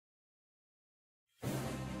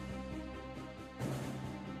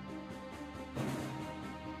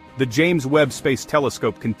The James Webb Space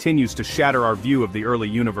Telescope continues to shatter our view of the early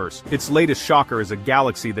universe. Its latest shocker is a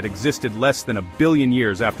galaxy that existed less than 1 billion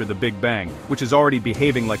years after the Big Bang, which is already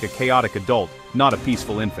behaving like a chaotic adult, not a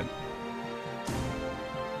peaceful infant.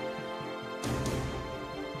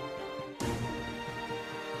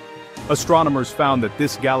 Astronomers found that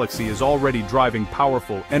this galaxy is already driving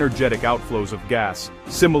powerful, energetic outflows of gas,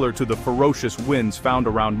 similar to the ferocious winds found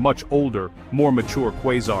around much older, more mature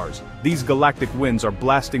quasars. These galactic winds are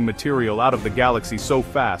blasting material out of the galaxy so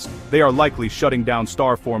fast, they are likely shutting down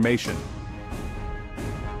star formation.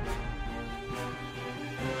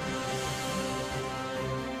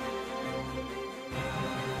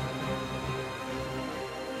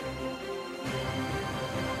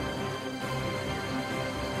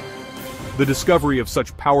 The discovery of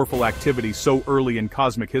such powerful activity so early in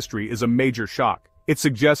cosmic history is a major shock. It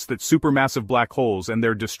suggests that supermassive black holes and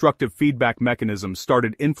their destructive feedback mechanisms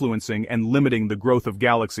started influencing and limiting the growth of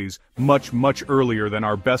galaxies much earlier than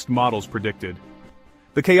our best models predicted.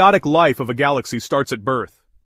 The chaotic life of a galaxy starts at birth.